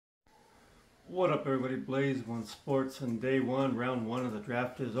What up, everybody? Blaze One Sports, and day one, round one of the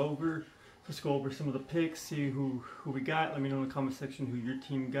draft is over. Let's go over some of the picks, see who we got. Let me know in the comment section who your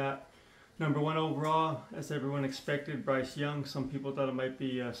team got. Number one overall, as everyone expected, Bryce Young. Some people thought it might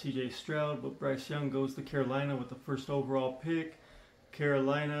be CJ Stroud, but Bryce Young goes to Carolina with the first overall pick.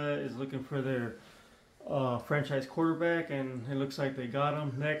 Carolina is looking for their franchise quarterback, and it looks like they got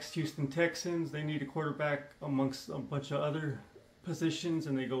him. Next, Houston Texans. They need a quarterback amongst a bunch of other positions,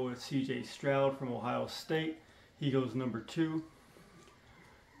 and they go with CJ Stroud from Ohio State. He goes number two.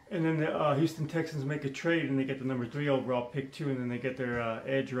 And then the Houston Texans make a trade, and they get the number 3 overall pick too, and then they get their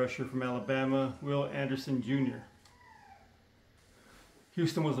edge rusher from Alabama, Will Anderson Jr.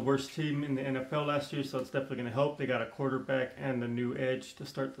 Houston was the worst team in the NFL last year, so it's definitely going to help. They got a quarterback and a new edge to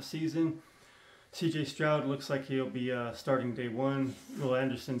start the season. CJ Stroud looks like he'll be starting day one. Will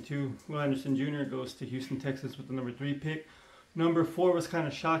Anderson too. Will Anderson Jr. goes to Houston Texans with the number 3 pick. Number 4 was kind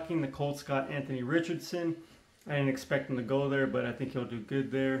of shocking. The Colts got Anthony Richardson. I didn't expect him to go there, but I think he'll do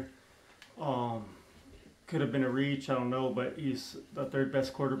good there. Could have been a reach, I don't know, but he's the third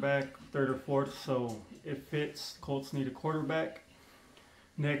best quarterback, third or fourth, so it fits. Colts need a quarterback.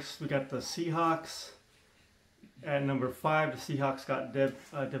 Next, we got the Seahawks. At number 5, the Seahawks got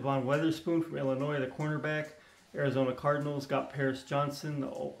Devon Witherspoon from Illinois, the cornerback. Arizona Cardinals got Paris Johnson, the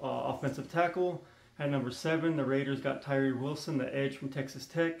offensive tackle. At number 7, the Raiders got Tyree Wilson, the edge from Texas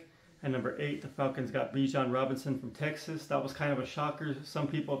Tech. At number 8, the Falcons got Bijan Robinson from Texas. That was kind of a shocker. Some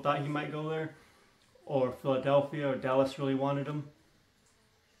people thought he might go there, or Philadelphia or Dallas really wanted him.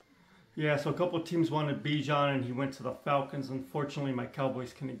 Yeah, so a couple of teams wanted Bijan, and he went to the Falcons. Unfortunately, my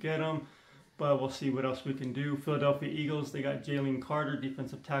Cowboys couldn't get him, but we'll see what else we can do. Philadelphia Eagles, they got Jalen Carter,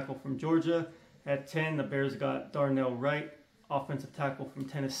 defensive tackle from Georgia. At 10, the Bears got Darnell Wright, offensive tackle from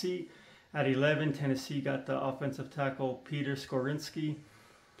Tennessee. At 11, Tennessee got the offensive tackle Peter Skorinski.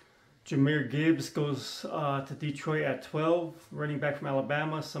 Jahmyr Gibbs goes to Detroit at 12. Running back from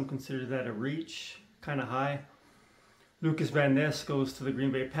Alabama, some consider that a reach, kind of high. Lucas Van Ness goes to the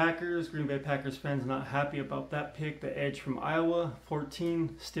Green Bay Packers. Green Bay Packers fans not happy about that pick. The edge from Iowa.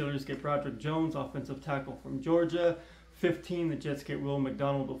 14, Steelers get Broderick Jones, offensive tackle from Georgia. 15, the Jets get Will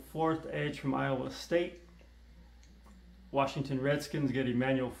McDonald, the fourth edge from Iowa State. Washington Redskins get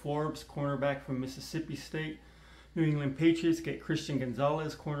Emmanuel Forbes, cornerback from Mississippi State. New England Patriots get Christian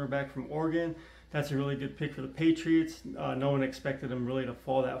Gonzalez, cornerback from Oregon. That's a really good pick for the Patriots. No one expected him really to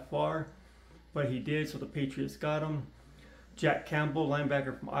fall that far, but he did, so the Patriots got him. Jack Campbell,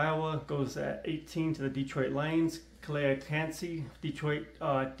 linebacker from Iowa, goes at 18 to the Detroit Lions. Calais Cansey, Detroit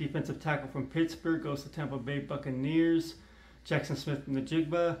defensive tackle from Pittsburgh, goes to Tampa Bay Buccaneers. Jackson Smith from the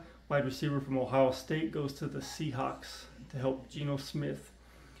Jigba, wide receiver from Ohio State, goes to the Seahawks to help Geno Smith.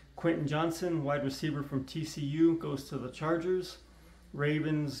 Quentin Johnson, wide receiver from TCU, goes to the Chargers.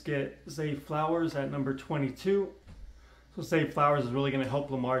 Ravens get Zay Flowers at number 22. So Zay Flowers is really going to help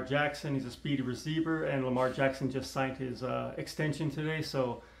Lamar Jackson. He's a speedy receiver, and Lamar Jackson just signed his extension today.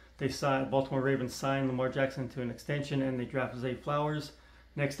 So Baltimore Ravens signed Lamar Jackson to an extension, and they draft Zay Flowers.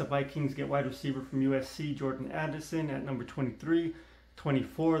 Next, the Vikings get wide receiver from USC, Jordan Addison, at number 23.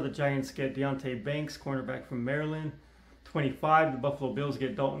 24, the Giants get Deonte Banks, cornerback from Maryland. 25, the Buffalo Bills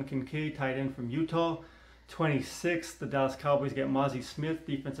get Dalton Kincaid, tight end from Utah. 26, the Dallas Cowboys get Mazi Smith,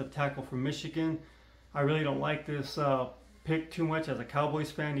 defensive tackle from Michigan. I really don't like this pick too much as a Cowboys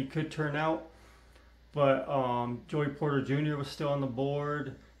fan. He could turn out, but Joey Porter Jr. was still on the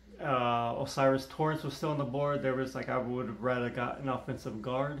board. Osiris Torrance was still on the board. There was I would have rather got an offensive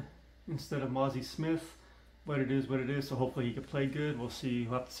guard instead of Mazi Smith, but it is what it is. So hopefully he could play good. We'll see.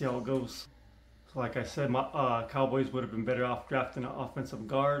 We'll have to see how it goes. So like I said, my Cowboys would have been better off drafting an offensive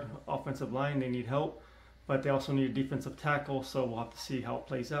guard, offensive line. They need help, but they also need a defensive tackle. So we'll have to see how it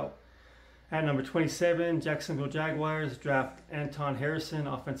plays out. At number 27, Jacksonville Jaguars draft Anton Harrison,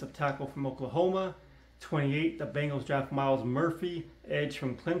 offensive tackle from Oklahoma. 28, the Bengals draft Myles Murphy, edge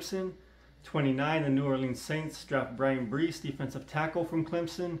from Clemson. 29, the New Orleans Saints draft Brian Brees, defensive tackle from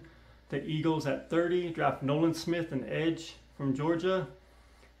Clemson. The Eagles at 30 draft Nolan Smith, an edge from Georgia.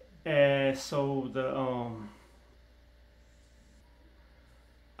 I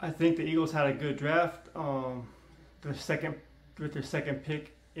think the Eagles had a good draft. With their second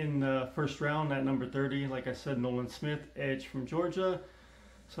pick in the first round at number 30, like I said, Nolan Smith, edge from Georgia.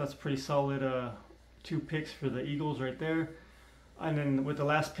 So that's pretty solid 2 picks for the Eagles right there. And then with the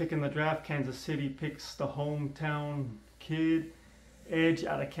last pick in the draft, Kansas City picks the hometown kid, edge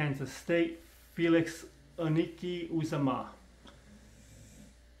out of Kansas State, Felix Aniki-Uzama.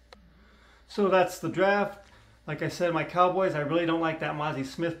 So that's the draft. Like I said, my Cowboys, I really don't like that Mazi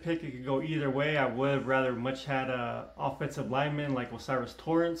Smith pick. It could go either way. I would have rather much had a offensive lineman like Osiris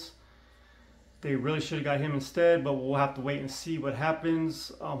Torrance. They really should have got him instead, but we'll have to wait and see what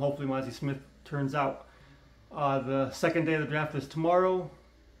happens. Hopefully Mazi Smith turns out. The second day of the draft is tomorrow.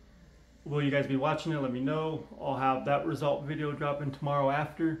 Will you guys be watching it? Let me know. I'll have that result video dropping tomorrow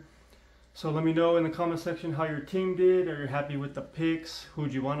after. So let me know in the comment section how your team did. Are you happy with the picks? Who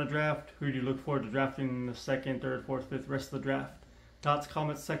do you want to draft? Who do you look forward to drafting in the second, third, fourth, fifth, rest of the draft? Thoughts,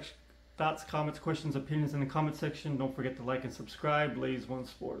 comments, questions, opinions in the comment section. Don't forget to like and subscribe. Blaze One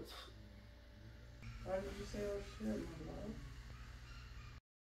Sports. Why did you say oh shit?